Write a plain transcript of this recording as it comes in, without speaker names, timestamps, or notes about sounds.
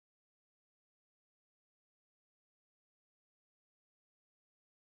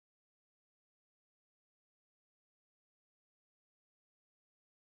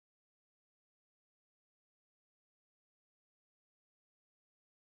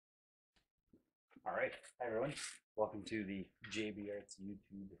Alright, hi everyone. Welcome to the JB Arts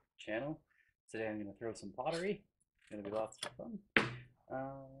YouTube channel. Today I'm going to throw some pottery. It's going to be lots of fun.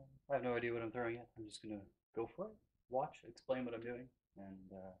 I have no idea what I'm throwing yet. I'm just going to go for it, watch, explain what I'm doing,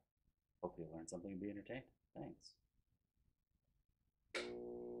 and hopefully you'll learn something and be entertained. Thanks.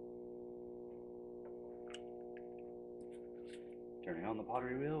 Turning on the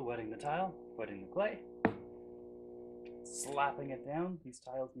pottery wheel, wetting the tile, wetting the clay, slapping it down. These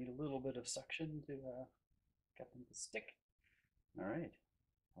tiles need a little bit of suction to get them to stick. Alright,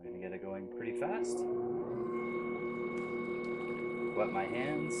 I'm going to get it going pretty fast. Wet my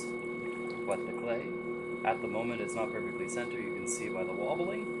hands, wet the clay. At the moment it's not perfectly centered, you can see by the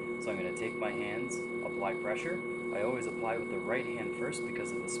wobbling. So I'm going to take my hands, apply pressure. I always apply with the right hand first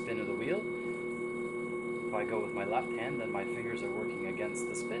because of the spin of the wheel. If I go with my left hand, then my fingers are working against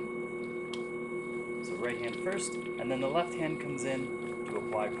the spin. So right hand first, and then the left hand comes in to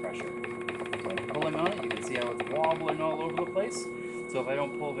apply pressure. So I'm pulling on it, you can see how it's wobbling all over the place. So if I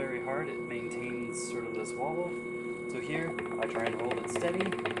don't pull very hard, it maintains sort of this wobble. So here, I try and hold it steady.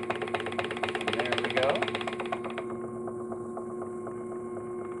 And there we go.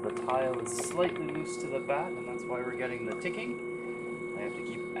 The tile is slightly loose to the bat, and that's why we're getting the ticking. I have to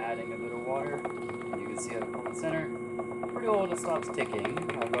keep adding a bit of water. And you can see I've pulled it center. Pretty well when it stops ticking,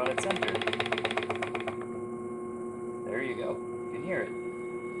 I've got it centered. There you go. You can hear it.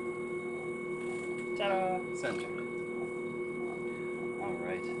 Ta-da! Centered.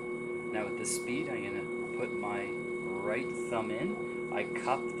 Alright. Now with the speed, I'm going to put my right thumb in. I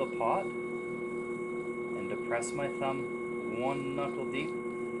cup the pot and depress my thumb one knuckle deep,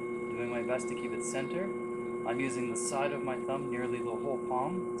 doing my best to keep it center. I'm using the side of my thumb, nearly the whole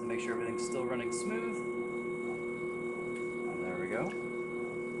palm, to make sure everything's still running smooth. And there we go.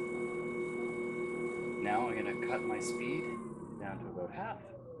 Now I'm going to cut my speed down to about half.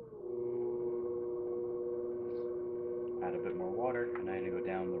 Add a bit more water, and I'm going to go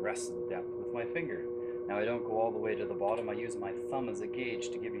down the rest of the depth with my finger. Now I don't go all the way to the bottom, I use my thumb as a gauge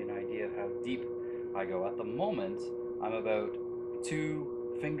to give you an idea of how deep I go. At the moment, I'm about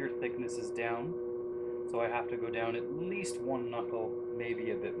 2 finger thicknesses down, so I have to go down at least 1 knuckle, maybe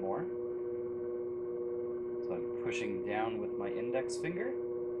a bit more. So I'm pushing down with my index finger,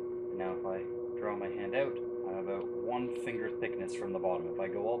 and now if I draw my hand out, I'm about 1 finger thickness from the bottom. If I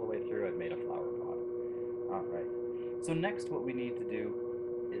go all the way through, I've made a flower pot. Alright. So next what we need to do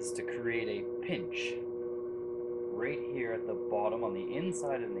is to create a pinch. Right here at the bottom on the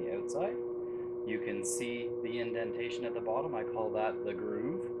inside and the outside. You can see the indentation at the bottom. I call that the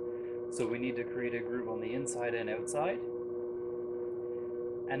groove. So we need to create a groove on the inside and outside.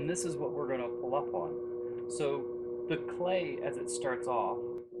 And this is what we're going to pull up on. So the clay as it starts off,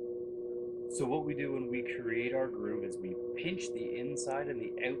 so what we do when we create our groove is we pinch the inside and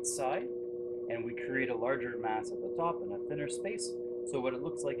the outside, and we create a larger mass at the top and a thinner space. So what it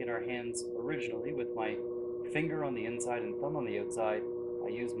looks like in our hands originally, with my finger on the inside and thumb on the outside, I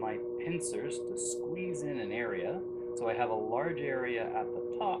use my pincers to squeeze in an area. So I have a large area at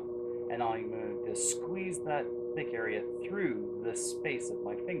the top, and I'm going to squeeze that thick area through the space of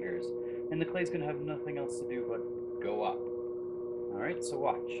my fingers. And the clay's going to have nothing else to do but go up. Alright, so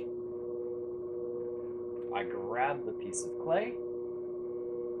watch. I grab the piece of clay,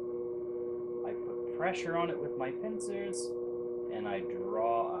 I put pressure on it with my pincers, and I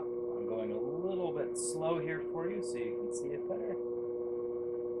draw up. I'm going a little bit slow here for you so you can see it better.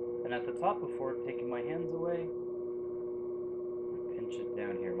 And at the top, before taking my hands away, I pinch it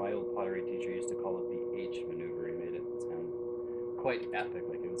down here. My old pottery teacher used to call it the H maneuver. He made it sound quite epic,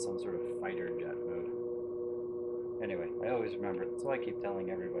 like it was some sort of fighter jet move. Anyway, I always remember it, so I keep telling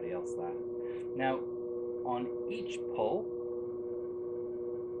everybody else that. Now, on each pull,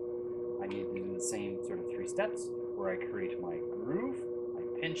 I need to do the same sort of 3 steps where I create my groove, I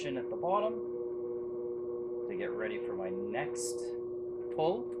pinch in at the bottom to get ready for my next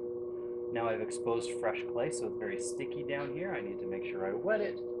pull. Now I've exposed fresh clay, so it's very sticky down here. I need to make sure I wet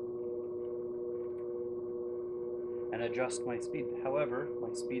it and adjust my speed. However,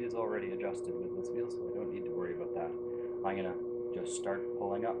 my speed is already adjusted with this wheel, so I don't need to worry about that. I'm going to just start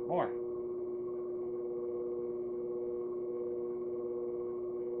pulling up more.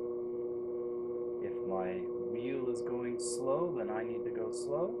 If my wheel is going slow, then I need to go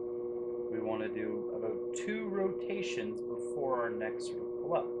slow. We want to do about 2 rotations before our next sort of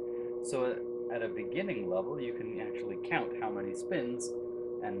pull up. So at a beginning level, you can actually count how many spins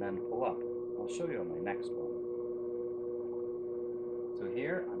and then pull up. I'll show you on my next one. So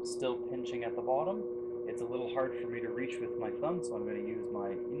here, I'm still pinching at the bottom. It's a little hard for me to reach with my thumb, so I'm going to use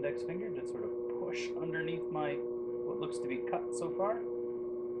my index finger to sort of push underneath my what looks to be cut so far.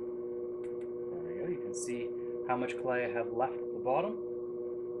 There we go. You can see how much clay I have left at the bottom.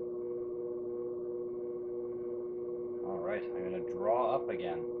 Alright, I'm going to draw up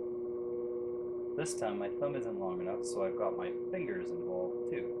again. This time my thumb isn't long enough, so I've got my fingers involved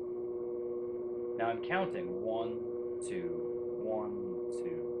too. Now I'm counting 1, 2, 1, 2,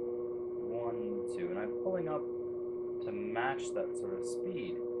 1, 2, and I'm pulling up to match that sort of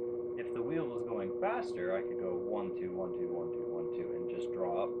speed. If the wheel was going faster, I could go 1, 2, 1, 2, 1, 2, 1, 2, and just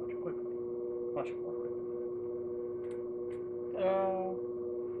draw up much quickly. Much more quickly. Ta-da!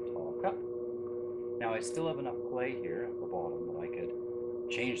 Tall cup. Now I still have enough clay here at the bottom that I could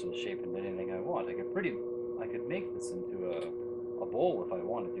change the shape into anything I want. I could make this into a bowl if I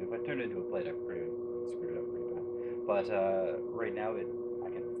wanted to. If I turned it into a plate, I'd screw it up pretty bad. But right now, I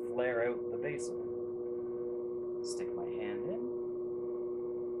can flare out the base of it. Stick my hand in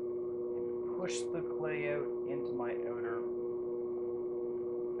and push the clay out into my outer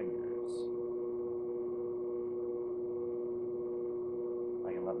fingers.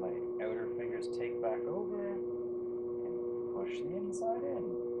 I can let my outer fingers take back over and push the inside in.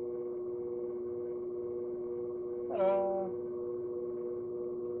 Ta-da!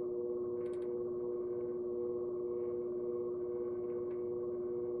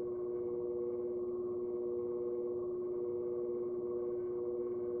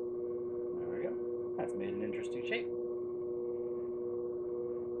 There we go. That's made an interesting shape.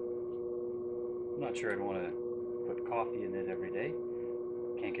 I'm not sure I'd want to put coffee in it every day.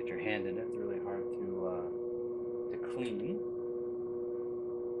 Can't get your hand in it. It's really hard to clean.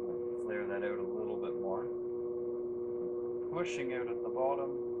 I'll flare that out a little bit more. Pushing out at the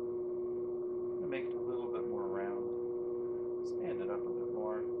bottom to make it a little bit more round. Stand it up a bit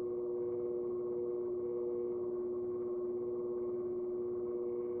more.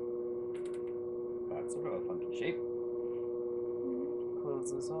 That's sort of a funky shape.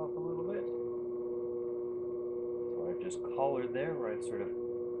 Close this off a little bit. So I've just collared there where I've sort of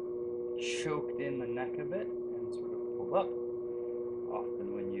choked in the neck a bit and sort of pulled up.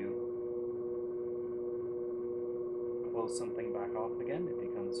 Often when you close something back off again, it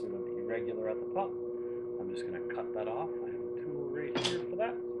becomes sort of irregular at the top. I'm just going to cut that off. I have a tool right here for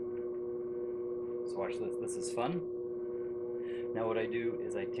that. So watch this. This is fun. Now what I do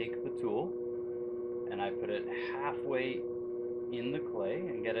is I take the tool and I put it halfway in the clay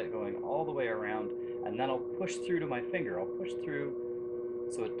and get it going all the way around, and then I'll push through to my finger. I'll push through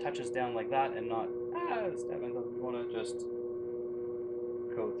so it touches down like that and not stab into. You want to just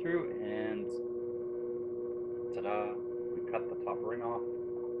go through and ta-da, we cut the top ring off,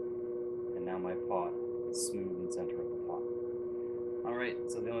 and now my pot is smooth and center at the top. Alright,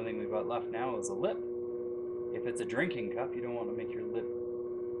 so the only thing we've got left now is a lip. If it's a drinking cup, you don't want to make your lip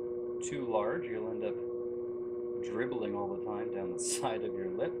too large. You'll end up dribbling all the time down the side of your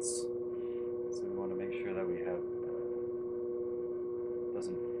lips. So we want to make sure that we have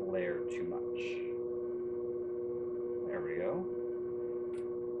doesn't flare too much. There we go.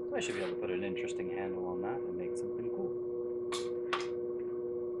 So I should be able to put an interesting handle on that and make something cool.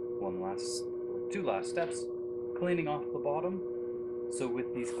 Two last steps. Cleaning off the bottom. So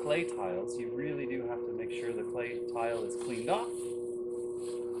with these clay tiles, you really do have to make sure the clay tile is cleaned off.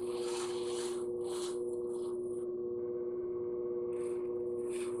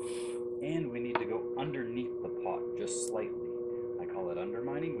 And we need to go underneath the pot just slightly. I call it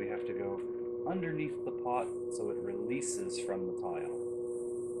undermining. We have to go underneath the pot so it releases from the tile.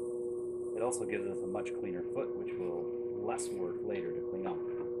 It also gives us a much cleaner foot, which will less work later to clean off.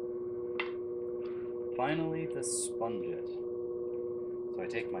 Finally, to sponge it. So I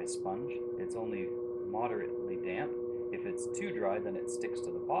take my sponge. It's only moderately damp. If it's too dry, then it sticks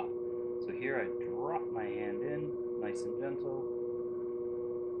to the pot. So here I drop my hand in, nice and gentle,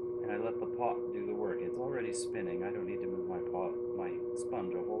 and I let the pot do the work. It's already spinning. I don't need to move my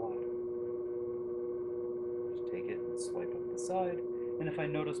sponge a whole lot. Just take it and swipe up the side. And if I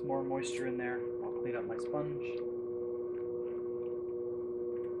notice more moisture in there, I'll clean up my sponge.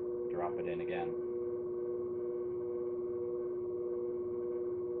 Drop it in again.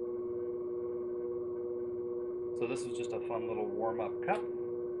 So this was just a fun little warm-up cup.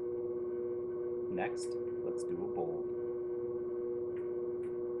 Next, let's do a bowl.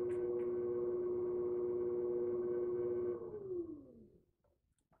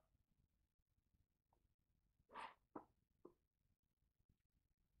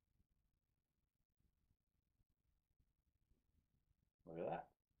 Look at that.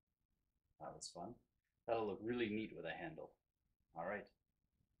 That was fun. That'll look really neat with a handle. All right,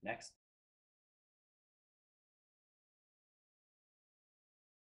 next.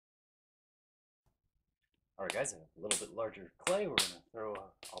 Alright guys, a little bit larger clay. We're going to throw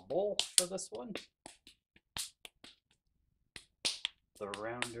a bowl for this one. The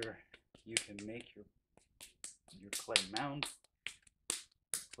rounder you can make your clay mound,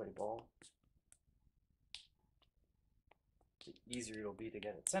 clay ball, the easier it'll be to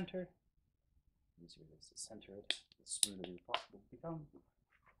get it centered. The easier it is to center it, the smoother your pot will become.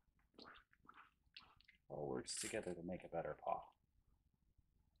 All works together to make a better pot.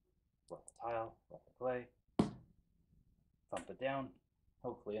 Wet the tile, wet the clay, thump it down,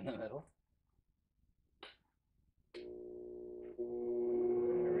 hopefully in the middle. There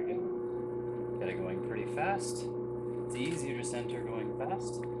we go. Got it going pretty fast. It's easier to center going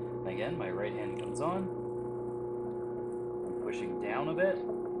fast. Again, my right hand comes on. I'm pushing down a bit.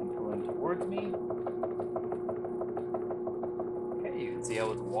 I'm pulling towards me. Okay, you can see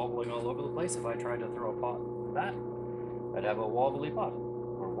how it's wobbling all over the place. If I tried to throw a pot with that, I'd have a wobbly pot,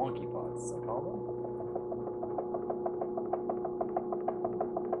 or wonky pots, I call them.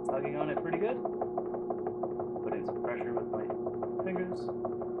 It's tugging on it pretty good. Putting some pressure with my fingers.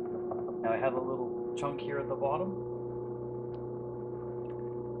 Now I have a little chunk here at the bottom.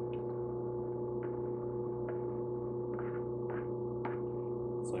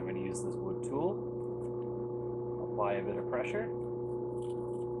 So I'm going to use this wood tool, apply a bit of pressure.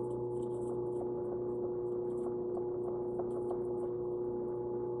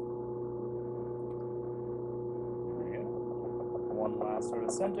 There we go. One last sort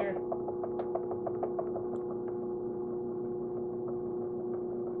of center.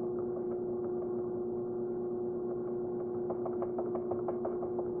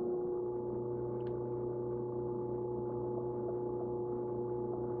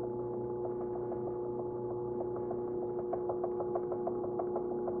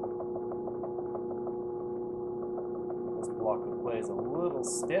 Block of clay is a little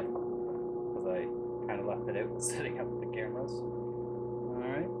stiff because I kind of left it out setting up the cameras.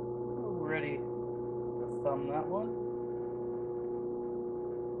 Alright, we're ready to thumb that one.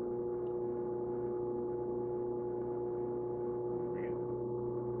 There we go.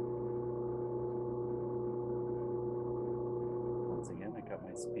 Once again, I got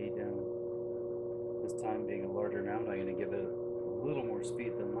my speed down. This time being a larger mound, I'm going to give it a little more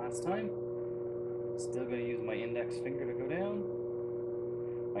speed than last time. Still going to use my index finger to go down.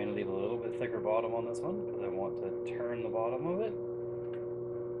 I'm going to leave a little bit thicker bottom on this one because I want to turn the bottom of it.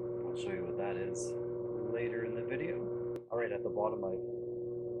 I'll show you what that is later in the video. Alright, at the bottom I've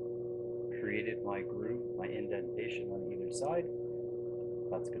created my groove, my indentation on either side.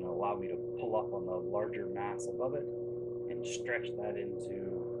 That's going to allow me to pull up on the larger mass above it and stretch that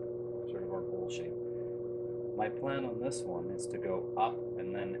into sort of our bowl shape. My plan on this one is to go up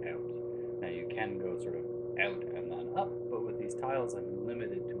and then out. Now you can go sort of out and then up, but with these tiles I'm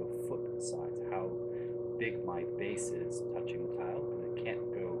limited to a foot size, how big my base is touching the tile, because it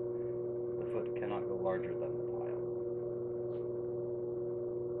can't go, the foot cannot go larger than the tile.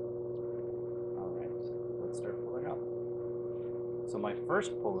 Alright, let's start pulling up. So my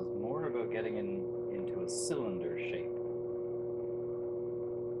first pull is more about getting into a cylinder shape.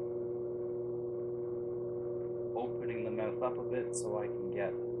 Opening the mouth up a bit so I can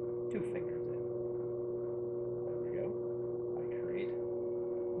get 2 fingers in. There we go. I create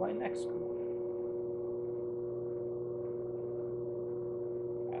my next groove.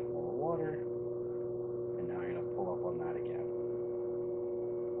 Add more water, and now I'm going to pull up on that again.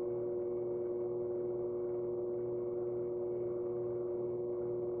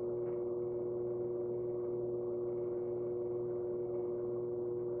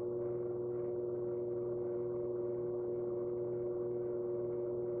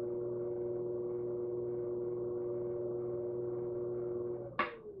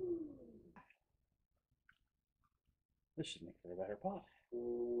 This should make for a better pot. So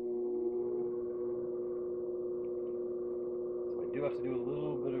I do have to do a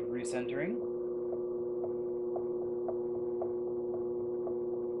little bit of recentering.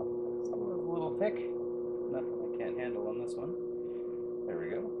 Still has a little thick. Nothing I can't handle on this one. There we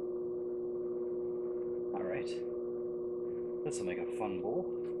go. Alright. This will make a fun bowl.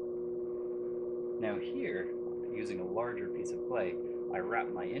 Now here, using a larger piece of clay, I wrap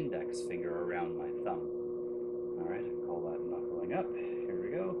my index finger around my thumb. Alright, I call that knuckling up. Here we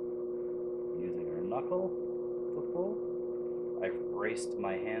go. Using our knuckle to pull. I've braced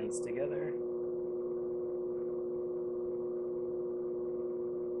my hands together.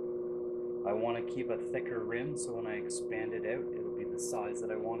 I want to keep a thicker rim so when I expand it out, it'll be the size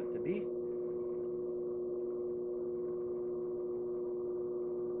that I want it to be.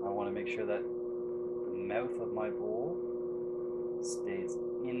 I want to make sure that the mouth of my bowl stays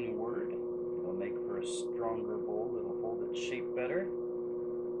inward. It'll make for a stronger bowl. It'll hold its shape better.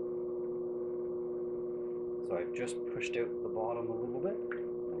 So I've just pushed out the bottom a little bit.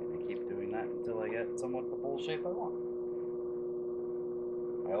 I'm going to keep doing that until I get somewhat the bowl shape I want.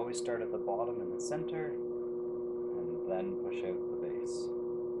 I always start at the bottom in the center and then push out the base.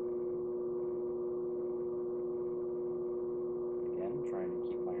 Again, trying to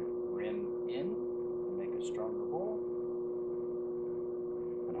keep my rim in to make a stronger bowl.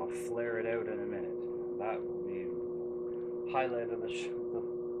 And I'll flare it out in a minute. That will be the highlight of the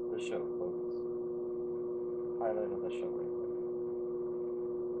show, folks. Highlight of the show right there.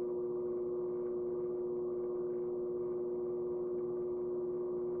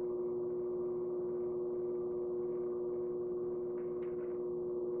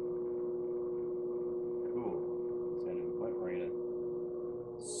 Cool. So we're going to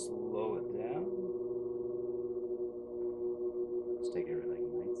slow it down. Just take everything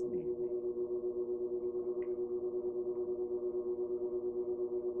nice and easy.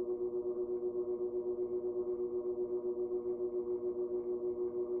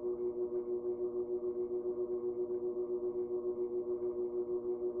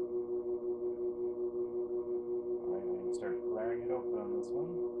 Start flaring it open on this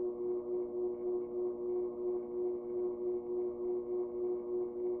one.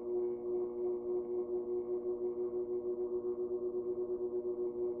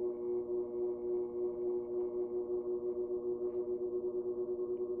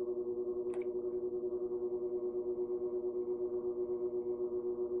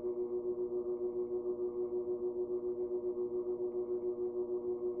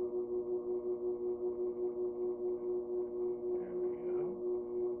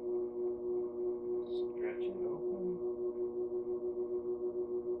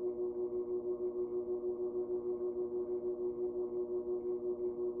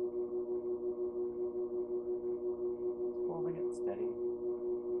 Steady,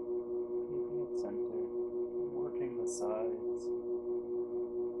 keeping it centered, working the sides.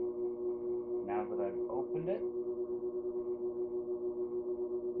 Now that I've opened it,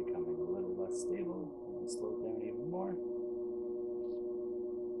 becoming a little less stable, and slow it down even more.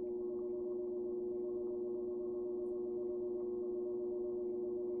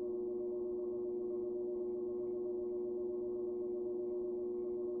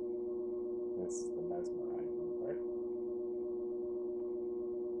 This is the mesmerizing part.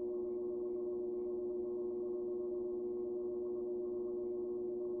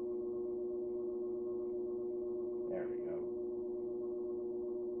 There we go.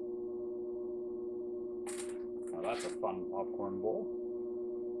 Now that's a fun popcorn bowl.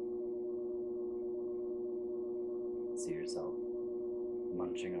 See yourself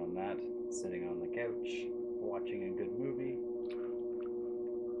munching on that, sitting on the couch, watching a good movie.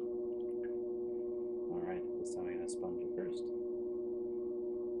 Alright, this time I'm going to sponge it first.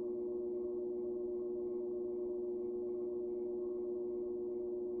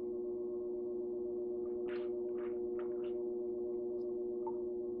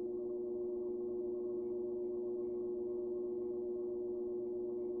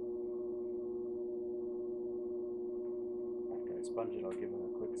 Sponge it, I'll give it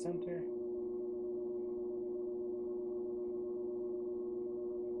a quick center.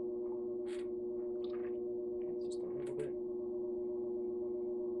 It's just a little bit.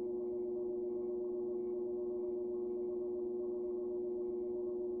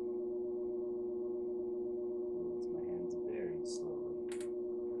 Rinse my hands very slowly.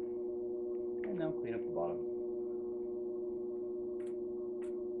 And now clean up the bottom.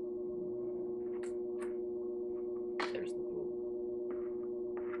 There's the bowl.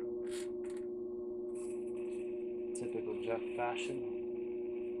 Typical Jeff fashion.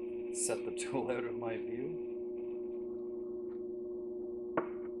 Set the tool out of my view.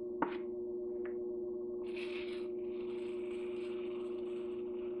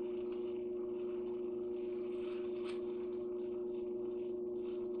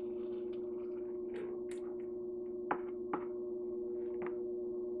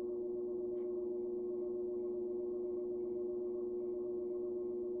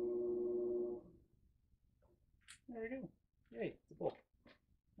 There we go. Yay, it's a bowl.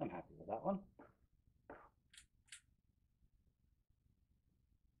 I'm happy with that one.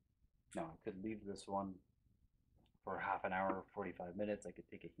 Now I could leave this one for half an hour, 45 minutes. I could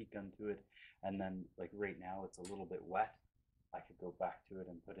take a heat gun to it, and then like right now it's a little bit wet. I could go back to it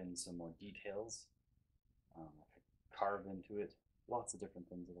and put in some more details. I could carve into it. Lots of different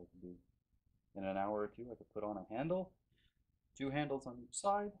things that I could do. In an hour or two, I could put on a handle, 2 handles on each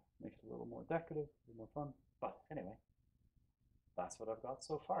side, make it a little more decorative, a little more fun. But anyway, that's what I've got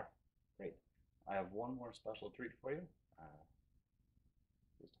so far. Great. I have one more special treat for you.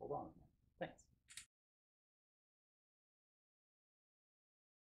 Just hold on. Thanks.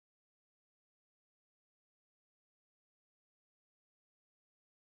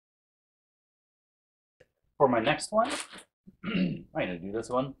 For my next one, I'm going to do this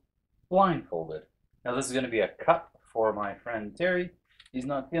one blindfolded. Now this is going to be a cut for my friend Terry. He's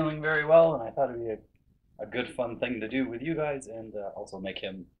not feeling very well, and I thought it'd be a good fun thing to do with you guys, and also make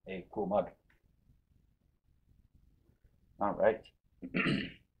him a cool mug. All right.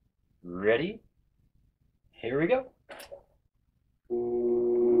 Ready? Here we go.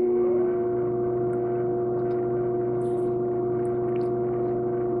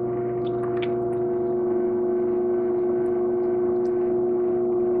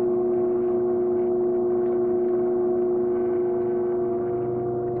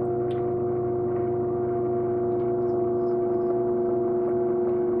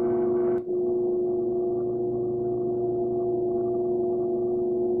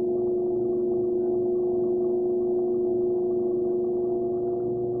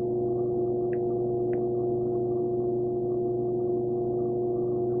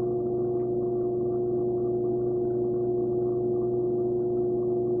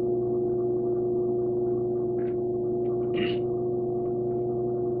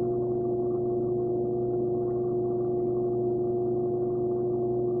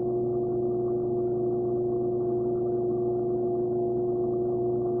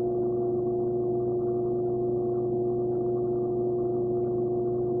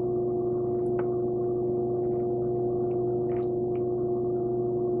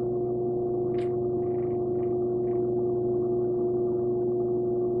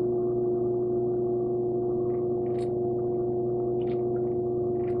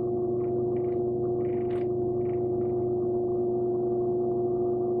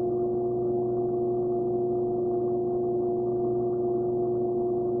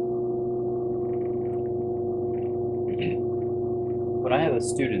 When I have a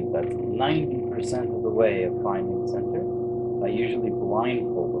student that's 90% of the way of finding center, I usually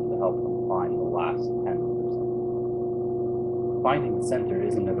blindfold them to help them find the last 10%. Finding center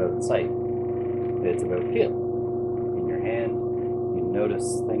isn't about sight, it's about feel. In your hand, you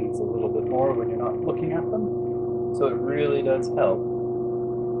notice things a little bit more when you're not looking at them, so it really does help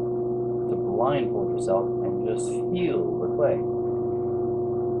to blindfold yourself and just feel the clay.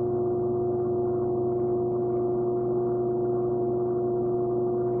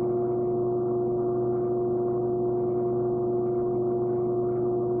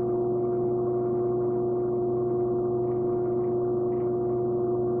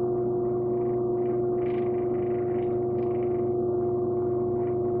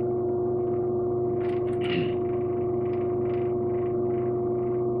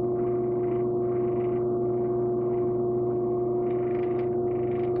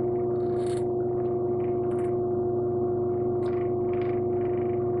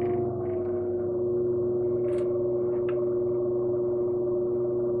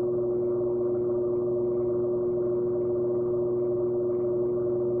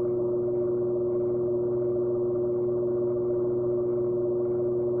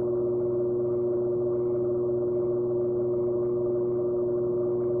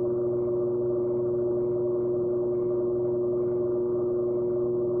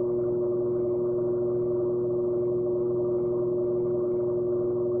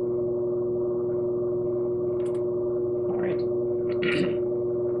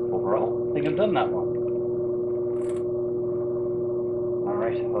 Overall, I think I've done that one.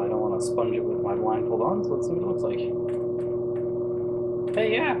 Alright, well I don't want to sponge it with my blindfold on, so let's see what it looks like.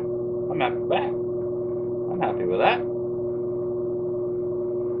 Hey, yeah, I'm happy with that. I'm happy with that.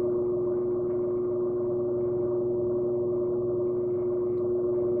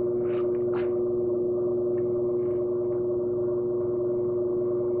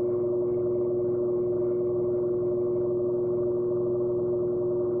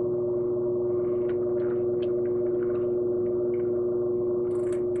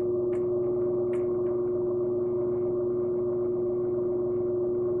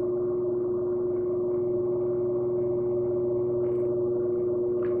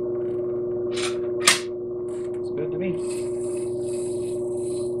 It's good to me.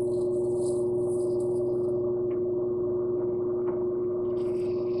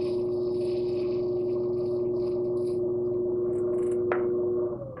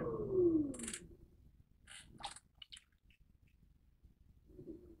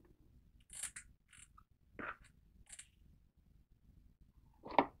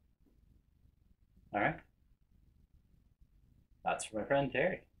 Alright. That's for my friend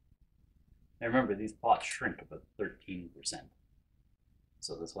Terry. Now remember, these pots shrink about 13%.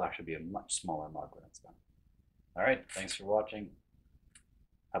 So this will actually be a much smaller mug when it's done. All right, thanks for watching.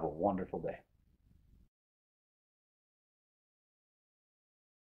 Have a wonderful day.